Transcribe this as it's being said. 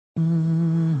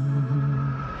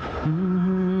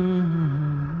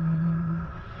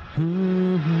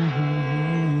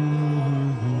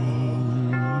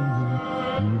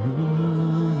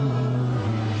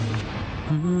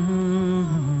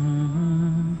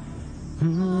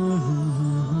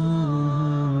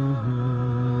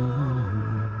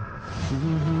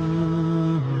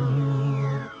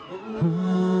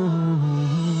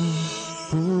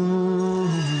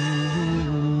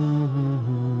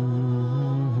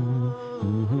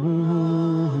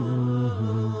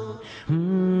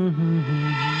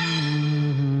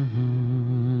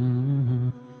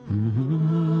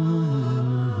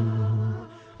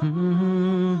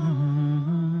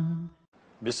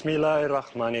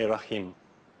Bismillahirrahmanirrahim.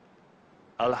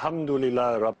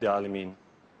 Alhamdulillah Rabbil Alameen.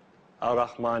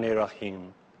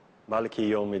 Ar-Rahmanir-Rahim. Maliki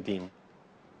Yawmiddin.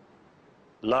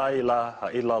 La ilaha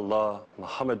illallah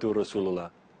Muhammadur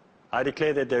Rasulullah. I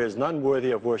declare that there is none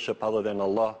worthy of worship other than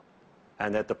Allah,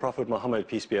 and that the Prophet Muhammad,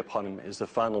 peace be upon him, is the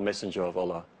final messenger of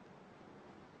Allah.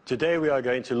 Today we are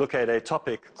going to look at a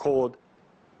topic called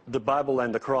the Bible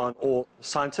and the Quran, or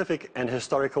scientific and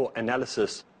historical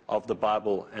analysis of the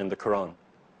Bible and the Quran.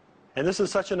 And this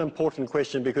is such an important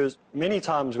question because many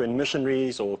times when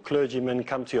missionaries or clergymen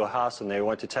come to your house and they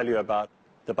want to tell you about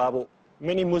the Bible,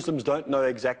 many Muslims don't know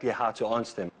exactly how to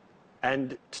answer them.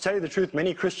 And to tell you the truth,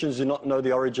 many Christians do not know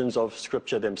the origins of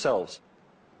Scripture themselves.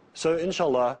 So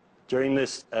inshallah, during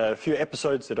this few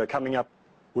episodes that are coming up,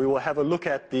 we will have a look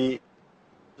at the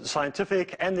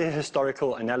scientific and the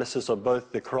historical analysis of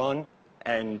both the Quran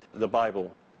and the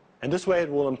Bible. And this way it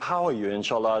will empower you,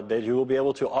 inshallah, that you will be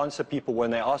able to answer people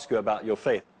when they ask you about your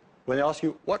faith. When they ask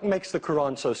you, what makes the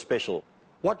Quran so special?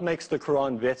 What makes the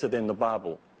Quran better than the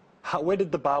Bible? Where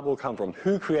did the Bible come from?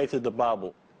 Who created the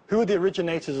Bible? Who are the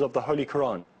originators of the Holy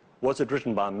Quran? Was it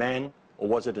written by man, or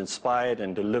was it inspired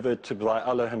and delivered by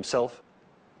Allah himself?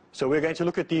 So we're going to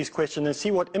look at these questions and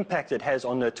see what impact it has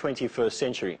on the 21st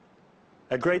century.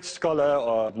 A great scholar,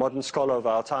 or modern scholar of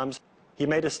our times, he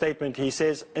made a statement. He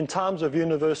says, in times of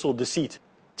universal deceit,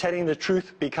 telling the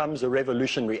truth becomes a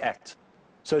revolutionary act.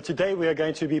 So today we are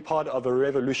going to be part of a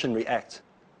revolutionary act.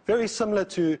 Very similar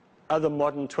to other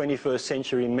modern 21st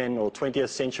century men or 20th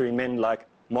century men like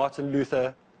Martin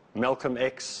Luther, Malcolm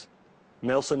X,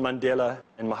 Nelson Mandela,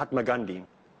 and Mahatma Gandhi.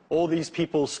 All these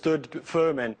people stood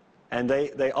firm and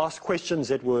they asked questions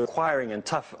that were inquiring and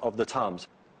tough of the times.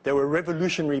 They were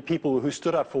revolutionary people who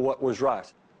stood up for what was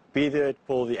right, be it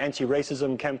for the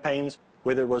anti-racism campaigns,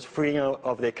 whether it was freeing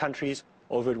of their countries,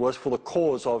 or if it was for the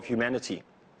cause of humanity.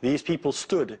 These people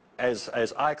stood as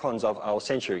icons of our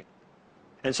century.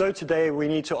 And so today we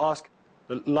need to ask,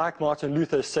 like Martin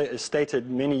Luther stated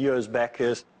many years back,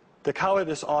 is the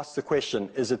cowardice asks the question,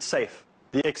 is it safe?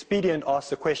 The expedient asks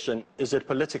the question, is it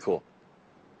political?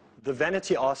 The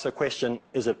vanity asks the question,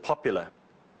 is it popular?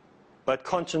 But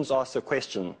conscience asks the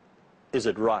question, is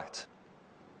it right?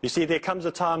 You see, there comes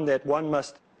a time that one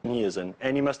must, and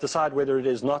he must decide whether it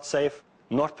is not safe,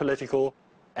 not political,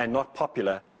 and not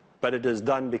popular, but it is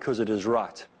done because it is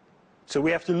right. So we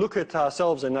have to look at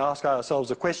ourselves and ask ourselves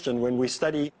a question when we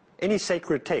study any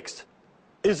sacred text.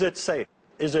 Is it safe?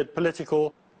 Is it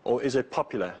political? Or is it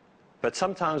popular? But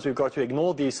sometimes we've got to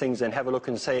ignore these things and have a look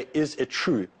and say, is it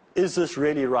true? Is this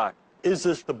really right? Is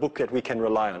this the book that we can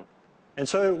rely on? And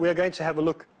so we're going to have a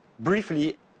look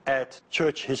briefly at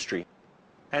church history.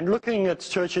 And looking at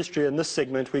church history in this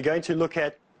segment, we're going to look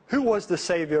at who was the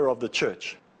savior of the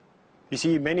church. You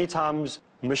see, many times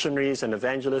missionaries and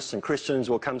evangelists and Christians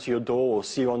will come to your door or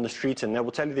see you on the street and they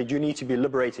will tell you that you need to be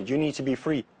liberated, you need to be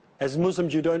free. As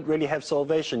Muslims, you don't really have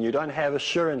salvation. You don't have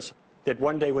assurance that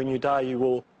one day when you die,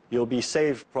 you'll be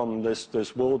saved from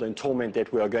this world and torment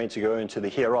that we are going to go into the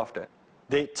hereafter.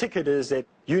 The ticket is that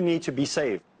you need to be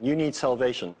saved. You need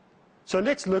salvation. So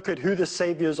let's look at who the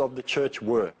saviors of the church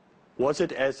were. Was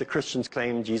it, as the Christians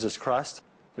claim, Jesus Christ,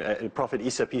 Prophet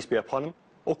Eesa, peace be upon him?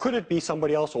 Or could it be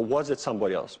somebody else, or was it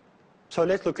somebody else? So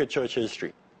let's look at church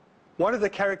history. One of the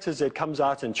characters that comes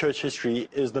out in church history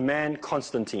is the man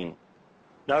Constantine.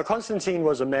 Now, Constantine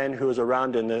was a man who was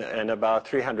around in about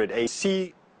 300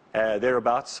 AC,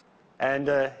 thereabouts,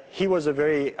 and he was a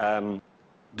very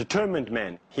determined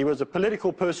man. He was a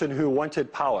political person who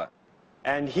wanted power,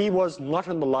 and he was not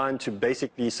in the line to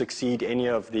basically succeed any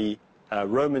of the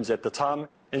Romans at the time,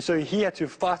 and so he had to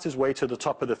fight his way to the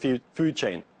top of the food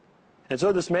chain. And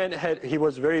so this man he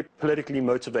was very politically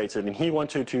motivated, and he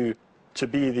wanted to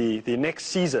be the next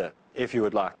Caesar, if you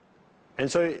would like. And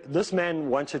so this man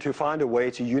wanted to find a way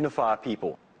to unify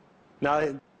people.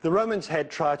 Now, the Romans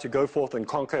had tried to go forth and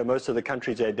conquer most of the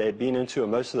countries that they had been into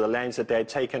and most of the lands that they had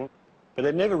taken. but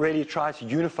they never really tried to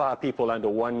unify people under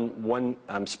one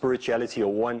spirituality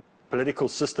or one political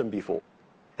system before.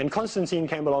 And Constantine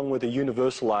came along with a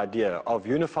universal idea of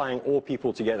unifying all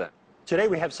people together. Today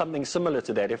we have something similar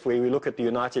to that. If we look at the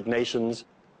United Nations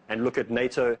and look at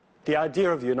NATO, the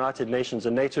idea of the United Nations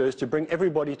and NATO is to bring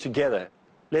everybody together.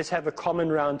 Let's have a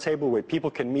common round table where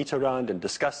people can meet around and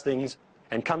discuss things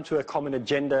and come to a common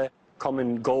agenda,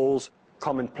 common goals,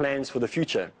 common plans for the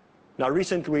future. Now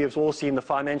recently we have all seen the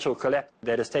financial collapse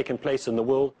that has taken place in the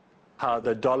world, how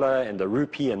the dollar and the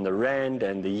rupee and the rand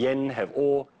and the yen have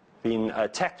all been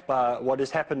attacked by what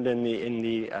has happened in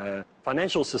the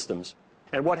financial systems.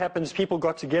 And what happens, people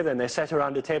got together and they sat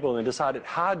around a table and decided,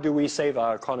 how do we save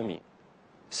our economy?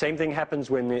 Same thing happens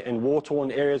when in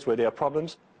war-torn areas where there are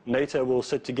problems. NATO will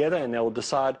sit together and they will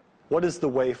decide what is the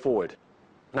way forward.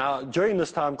 Now, during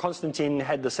this time, Constantine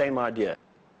had the same idea.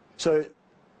 So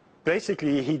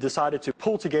basically, he decided to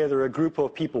pull together a group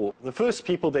of people. The first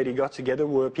people that he got together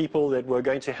were people that were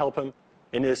going to help him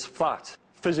in his fight,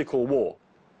 physical war.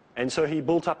 And so he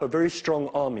built up a very strong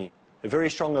army, very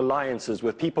strong alliances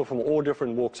with people from all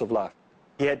different walks of life.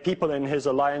 He had people in his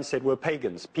alliance that were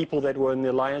pagans, people that were in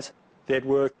the alliance that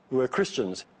were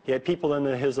Christians. He had people in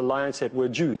his alliance that were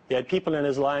Jews. He had people in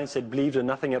his alliance that believed in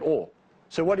nothing at all.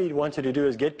 So what he wanted to do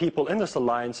is get people in this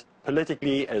alliance,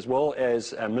 politically as well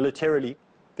as militarily,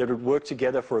 that would work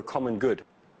together for a common good.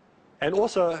 And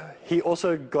also, he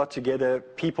also got together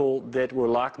people that were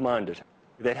like-minded,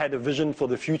 that had a vision for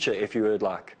the future, if you would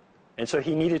like. And so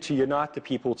he needed to unite the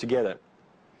people together.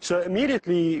 So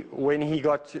immediately when he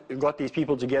got these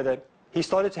people together, he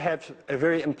started to have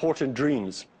very important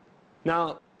dreams.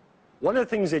 Now, one of the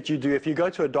things that you do, if you go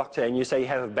to a doctor and you say you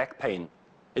have a back pain,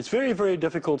 it's very, very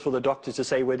difficult for the doctor to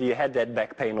say whether you had that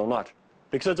back pain or not,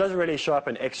 because it doesn't really show up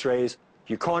in x-rays.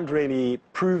 You can't really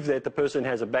prove that the person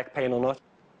has a back pain or not.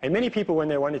 And many people, when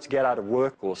they wanted to get out of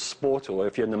work or sport, or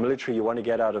if you're in the military, you want to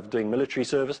get out of doing military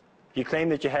service, you claim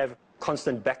that you have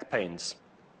constant back pains.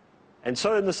 And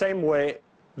so in the same way,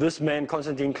 this man,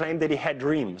 Constantine, claimed that he had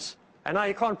dreams. And now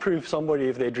you can't prove somebody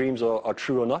if their dreams are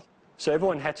true or not. So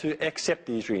everyone had to accept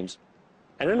these dreams.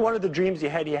 And in one of the dreams he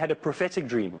had a prophetic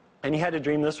dream. And he had a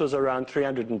dream, this was around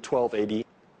 312 AD.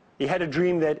 He had a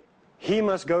dream that he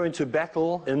must go into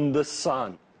battle in this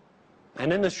sign.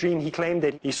 And in this dream he claimed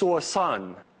that he saw a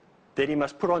sign that he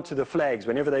must put onto the flags.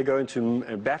 Whenever they go into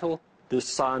battle, this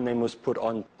sign they must put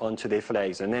onto their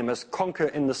flags. And they must conquer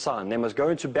in the sign. They must go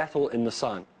into battle in the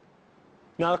sign.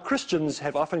 Now Christians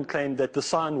have often claimed that the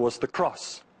sign was the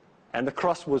cross. And the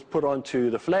cross was put onto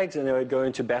the flags and they would go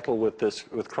into battle with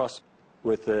the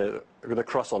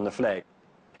cross on the flag.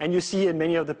 And you see in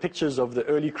many of the pictures of the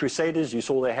early crusaders, you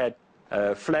saw they had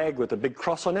a flag with a big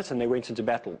cross on it and they went into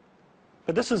battle.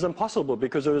 But this is impossible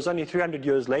because it was only 300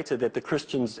 years later that the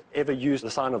Christians ever used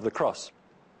the sign of the cross.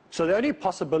 So the only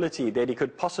possibility that he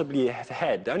could possibly have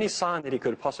had, the only sign that he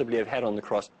could possibly have had on the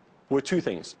cross were two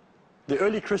things. The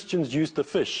early Christians used the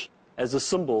fish as a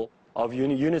symbol of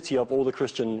unity of all the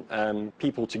Christian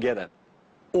people together.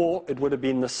 Or it would have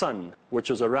been the sun, which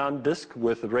was a round disc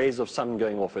with rays of sun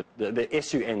going off it, the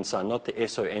S-U-N sun, not the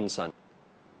S-O-N sun.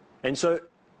 And so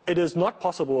it is not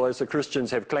possible, as the Christians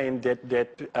have claimed,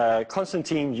 that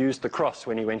Constantine used the cross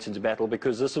when he went into battle,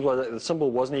 because this is what the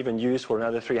symbol wasn't even used for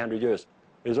another 300 years.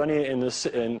 It was only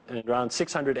in around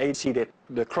 600 AD that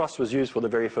the cross was used for the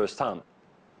very first time.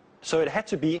 So it had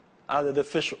to be either the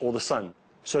fish or the sun.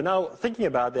 So now, thinking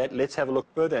about that, let's have a look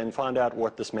further and find out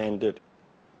what this man did.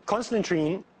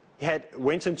 Constantine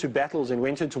went into battles and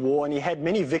went into war, and he had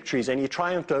many victories, and he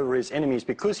triumphed over his enemies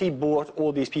because he brought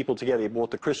all these people together. He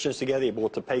brought the Christians together, he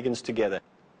brought the pagans together.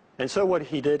 And so what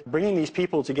he did, bringing these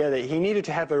people together, he needed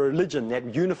to have a religion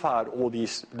that unified all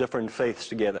these different faiths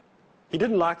together. He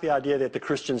didn't like the idea that the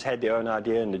Christians had their own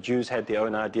idea, and the Jews had their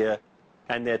own idea,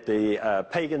 and that the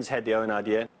pagans had their own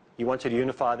idea. He wanted to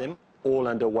unify them all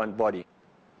under one body.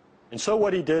 And so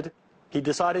what he did, he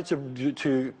decided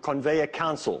to convey a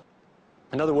council.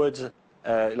 In other words,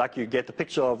 like you get the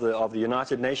picture of the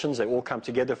United Nations, they all come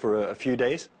together for a few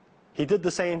days. He did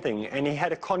the same thing, and he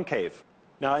had a conclave.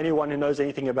 Now, anyone who knows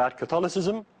anything about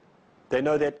Catholicism, they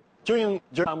know that during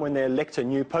the time when they elect a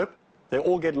new pope, they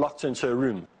all get locked into a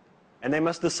room. And they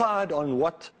must decide on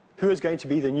who is going to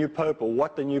be the new pope, or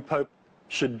what the new pope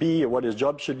should be, or what his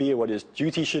job should be, or what his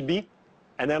duty should be.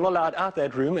 And they're not allowed out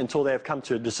that room until they have come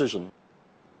to a decision.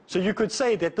 So you could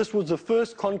say that this was the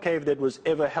first conclave that was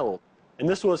ever held. And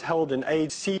this was held in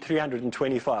AD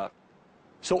 325.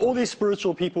 So all these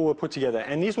spiritual people were put together.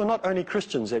 And these were not only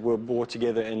Christians that were brought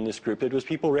together in this group. It was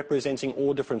people representing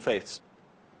all different faiths.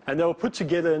 And they were put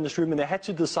together in this room, and they had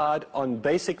to decide on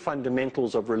basic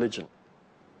fundamentals of religion.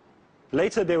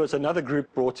 Later there was another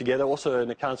group brought together, also in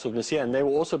the Council of Nicaea, and they were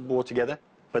also brought together.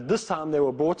 But this time they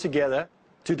were brought together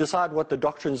to decide what the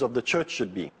doctrines of the church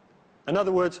should be. In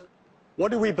other words,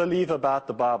 what do we believe about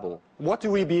the Bible? What do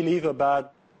we believe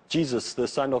about Jesus, the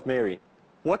Son of Mary?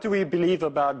 What do we believe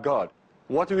about God?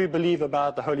 What do we believe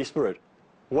about the Holy Spirit?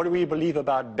 What do we believe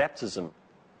about baptism?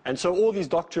 And so all these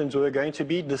doctrines were going to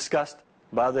be discussed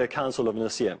by the Council of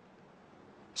Nicaea.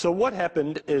 So what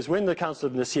happened is when the Council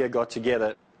of Nicaea got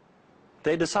together,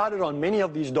 they decided on many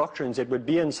of these doctrines that would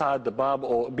be inside the Bible,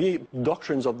 or be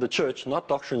doctrines of the church, not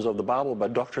doctrines of the Bible,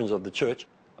 but doctrines of the church,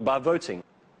 by voting.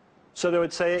 So they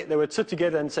would sit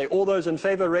together and say, all those in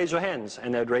favor, raise your hands,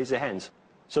 and they'd raise their hands.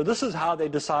 So this is how they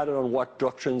decided on what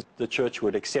doctrines the church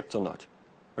would accept or not.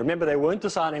 Remember, they weren't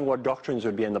deciding what doctrines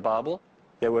would be in the Bible,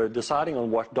 they were deciding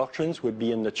on what doctrines would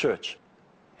be in the church.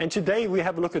 And today we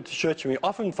have a look at the church, and we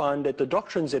often find that the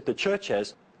doctrines that the church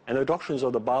has and the doctrines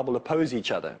of the Bible oppose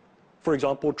each other. For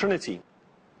example, Trinity.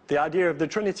 The idea of the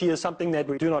Trinity is something that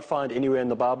we do not find anywhere in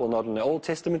the Bible, not in the Old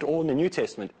Testament or in the New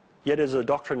Testament, yet is a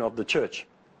doctrine of the church.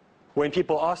 When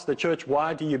people ask the church,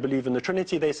 why do you believe in the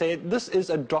Trinity, they say, this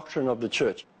is a doctrine of the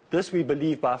church. This we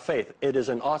believe by faith. It is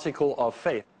an article of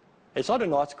faith. It's not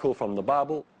an article from the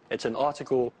Bible, it's an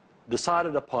article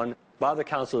decided upon by the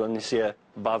Council of Nicaea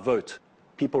by vote.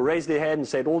 People raised their hand and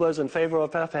said, all those in favor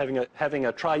of having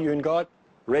a triune God,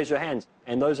 raise your hands.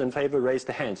 And those in favor raised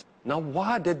their hands. Now,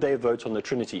 why did they vote on the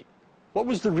Trinity? What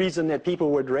was the reason that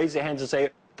people would raise their hands and say,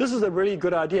 this is a really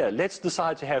good idea, let's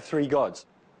decide to have 3 gods?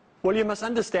 Well, you must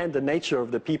understand the nature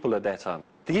of the people at that time.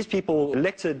 These people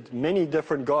elected many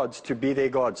different gods to be their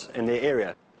gods in their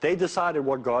area. They decided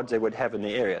what gods they would have in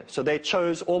their area. So they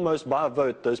chose almost by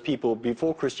vote, those people,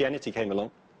 before Christianity came along,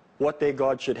 what their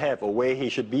God should have, or where he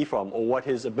should be from, or what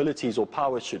his abilities or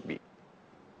powers should be.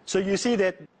 So you see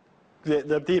that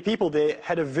the people there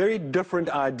had a very different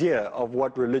idea of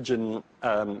what religion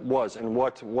was and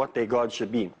what their God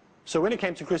should be. So when it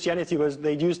came to Christianity,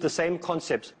 they used the same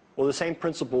concepts or the same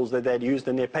principles that they had used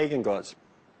in their pagan gods.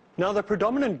 Now the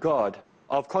predominant God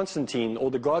of Constantine, or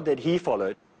the God that he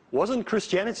followed, wasn't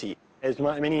Christianity, as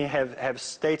many have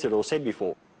stated or said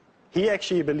before. He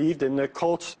actually believed in the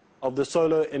cult of the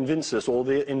solar invincius, or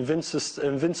the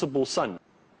invincible sun.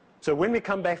 So when we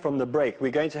come back from the break,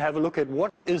 we're going to have a look at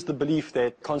what is the belief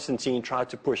that Constantine tried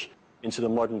to push into the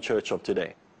modern church of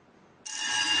today.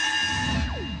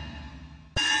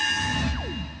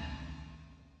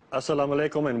 Assalamu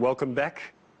alaikum and welcome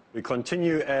back. We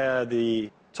continue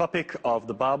the topic of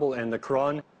the Bible and the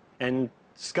Quran, and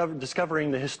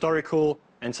discovering the historical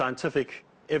and scientific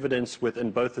evidence within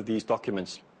both of these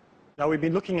documents. Now we've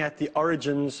been looking at the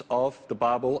origins of the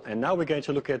Bible, and now we're going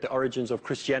to look at the origins of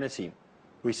Christianity.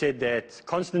 We said that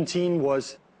Constantine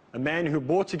was a man who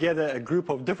brought together a group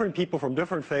of different people from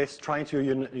different faiths, trying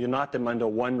to unite them under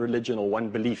one religion or one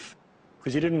belief.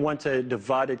 Because he didn't want a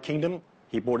divided kingdom.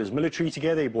 He brought his military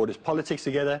together, he brought his politics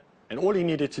together, and all he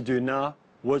needed to do now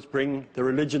was bring the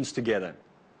religions together.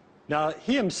 Now,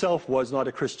 he himself was not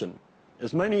a Christian.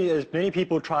 As many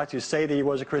people try to say that he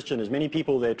was a Christian, as many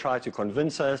people they try to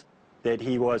convince us that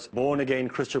he was born-again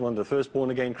Christian, one of the first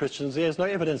born-again Christians, there's no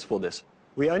evidence for this.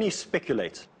 We only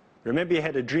speculate. Remember, he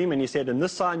had a dream and he said, in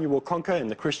this sign you will conquer,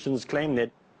 and the Christians claim that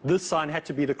this sign had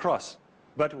to be the cross.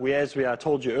 But as I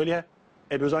told you earlier,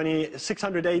 it was only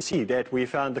 600 AC that we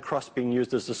found the cross being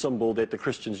used as the symbol that the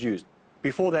Christians used.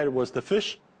 Before that, it was the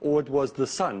fish, or it was the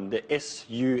sun, the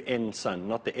S-U-N sun,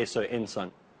 not the S-O-N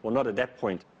sun. Well, not at that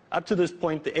point. Up to this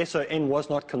point, the S-O-N was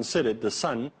not considered, the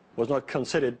sun was not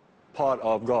considered part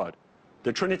of God.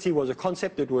 The Trinity was a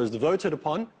concept that was voted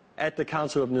upon at the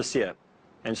Council of Nicaea.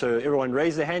 And so everyone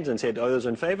raised their hands and said, oh, those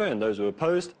in favor and those who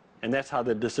opposed, and that's how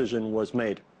the decision was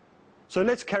made. So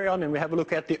let's carry on and we have a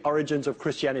look at the origins of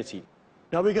Christianity.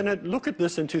 Now we're going to look at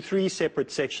this into 3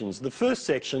 separate sections. The first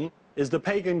section is the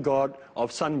pagan god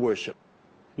of sun worship.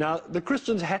 Now the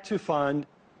Christians had to find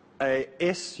a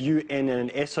S-U-N and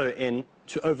an S-O-N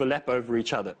to overlap over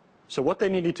each other. So what they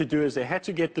needed to do is they had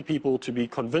to get the people to be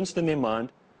convinced in their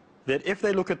mind that if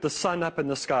they look at the sun up in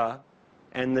the sky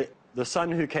and the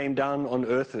son who came down on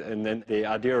earth, and then the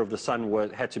idea of the son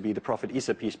had to be the Prophet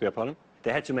Eesa, peace be upon him.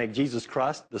 They had to make Jesus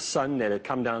Christ the son that had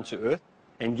come down to earth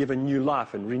and give a new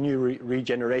life and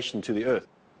regeneration to the earth.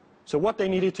 So what they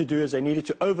needed to do is they needed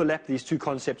to overlap these 2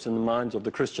 concepts in the minds of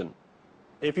the Christian.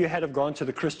 If you had have gone to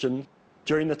the Christian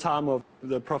during the time of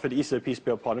the Prophet Eesa, peace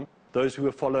be upon him, those who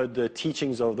have followed the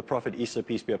teachings of the Prophet Eesa,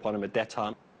 peace be upon him at that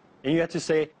time, and you had to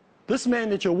say, this man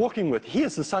that you're walking with, he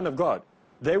is the Son of God.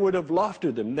 They would have laughed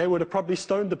at them. They would have probably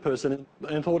stoned the person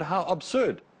and thought, how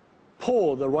absurd.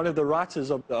 Paul, one of the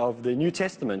writers of the New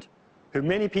Testament, who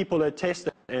many people attest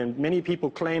and many people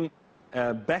claim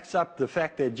backs up the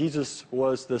fact that Jesus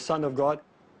was the Son of God.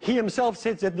 He himself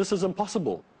said that this is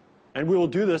impossible. And we will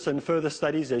do this in further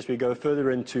studies as we go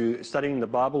further into studying the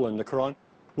Bible and the Quran.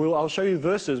 I'll show you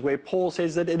verses where Paul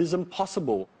says that it is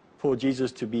impossible for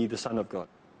Jesus to be the Son of God.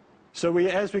 So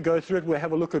as we go through it, we'll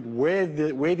have a look at where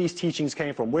these teachings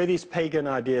came from, where these pagan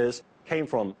ideas came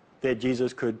from, that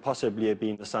Jesus could possibly have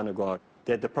been the Son of God,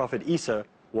 that the Prophet Eesa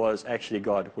was actually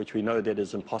God, which we know that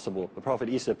is impossible. The Prophet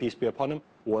Eesa, peace be upon him,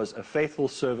 was a faithful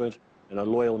servant and a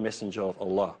loyal messenger of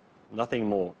Allah. Nothing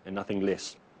more and nothing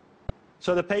less.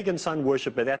 So the pagan sun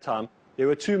worship at that time, there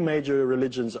were two major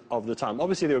religions of the time.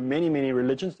 Obviously there were many, many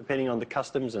religions depending on the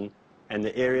customs and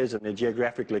the areas and the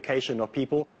geographic location of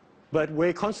people. But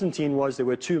where Constantine was, there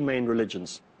were two main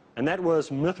religions. And that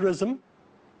was Mithraism,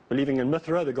 believing in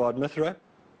Mithra, the god Mithra,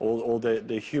 or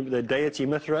the deity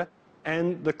Mithra,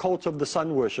 and the cult of the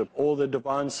sun worship, or the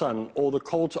divine sun, or the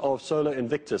cult of Solar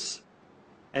Invictus.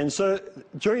 And so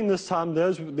during this time,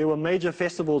 there were major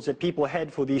festivals that people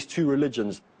had for these two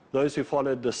religions, those who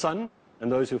followed the sun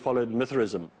and those who followed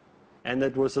Mithraism. And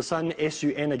it was the sun,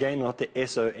 S-U-N again, not the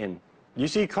S-O-N. You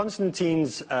see,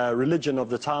 Constantine's religion of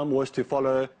the time was to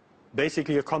follow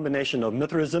basically a combination of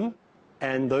Mithraism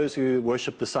and those who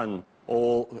worship the sun,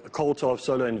 or cult of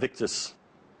Solar Invictus.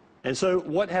 And so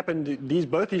what happened,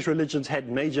 both these religions had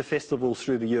major festivals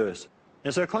through the years.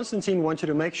 And so Constantine wanted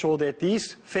to make sure that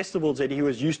these festivals that he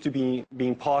was used to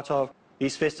being part of,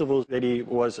 these festivals that he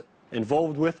was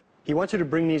involved with, he wanted to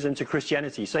bring these into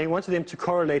Christianity. So he wanted them to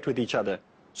correlate with each other.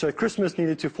 So Christmas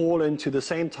needed to fall into the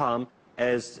same time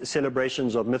as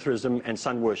celebrations of Mithraism and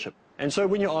sun worship. And so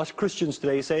when you ask Christians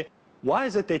today, you say, why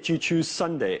is it that you choose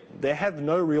Sunday? They have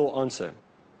no real answer.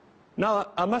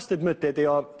 Now, I must admit that there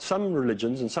are some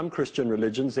religions and some Christian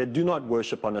religions that do not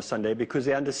worship on a Sunday because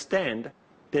they understand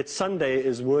that Sunday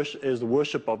is the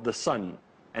worship of the sun,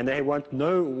 and they want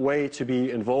no way to be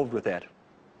involved with that.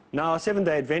 Now, our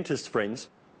Seventh-day Adventist friends,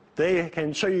 they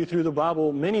can show you through the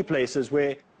Bible many places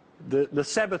where the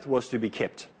Sabbath was to be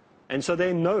kept. And so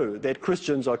they know that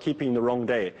Christians are keeping the wrong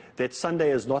day, that Sunday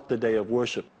is not the day of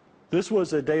worship. This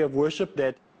was a day of worship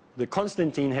that the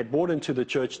Constantine had brought into the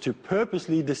church to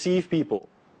purposely deceive people,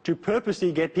 to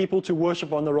purposely get people to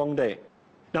worship on the wrong day.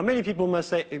 Now, many people might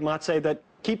say that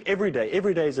keep every day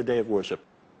is a day of worship.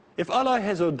 If Allah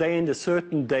has ordained a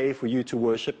certain day for you to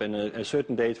worship and a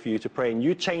certain day for you to pray, and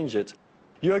you change it,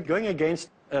 you are going against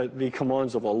the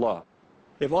commands of Allah.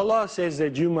 If Allah says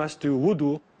that you must do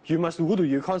wudu, you must do wudu.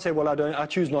 You can't say, well, I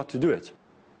choose not to do it.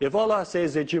 If Allah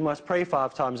says that you must pray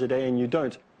 5 times a day and you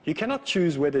don't, you cannot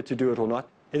choose whether to do it or not.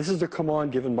 This is the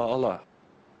command given by Allah.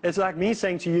 It's like me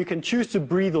saying to you, you can choose to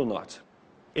breathe or not.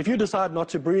 If you decide not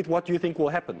to breathe, what do you think will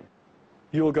happen?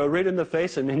 You will go red in the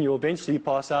face and then you'll eventually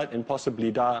pass out and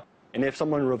possibly die. And if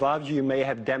someone revives you, you may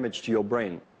have damage to your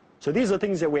brain. So these are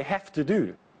things that we have to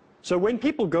do. So when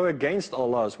people go against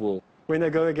Allah's will, when they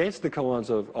go against the commands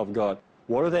of God,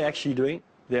 what are they actually doing?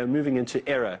 They're moving into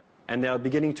error, and they are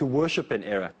beginning to worship in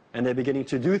error, and they're beginning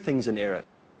to do things in error.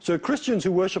 So Christians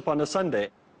who worship on a Sunday,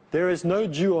 there is no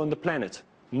Jew on the planet,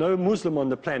 no Muslim on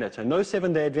the planet, and no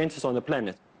Seventh-day Adventist on the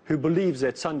planet who believes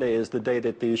that Sunday is the day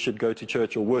that they should go to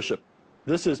church or worship.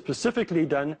 This is specifically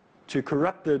done to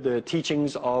corrupt the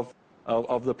teachings of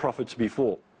the prophets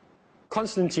before.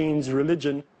 Constantine's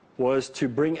religion was to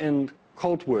bring in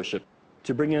cult worship,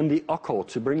 to bring in the occult,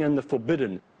 to bring in the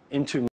forbidden into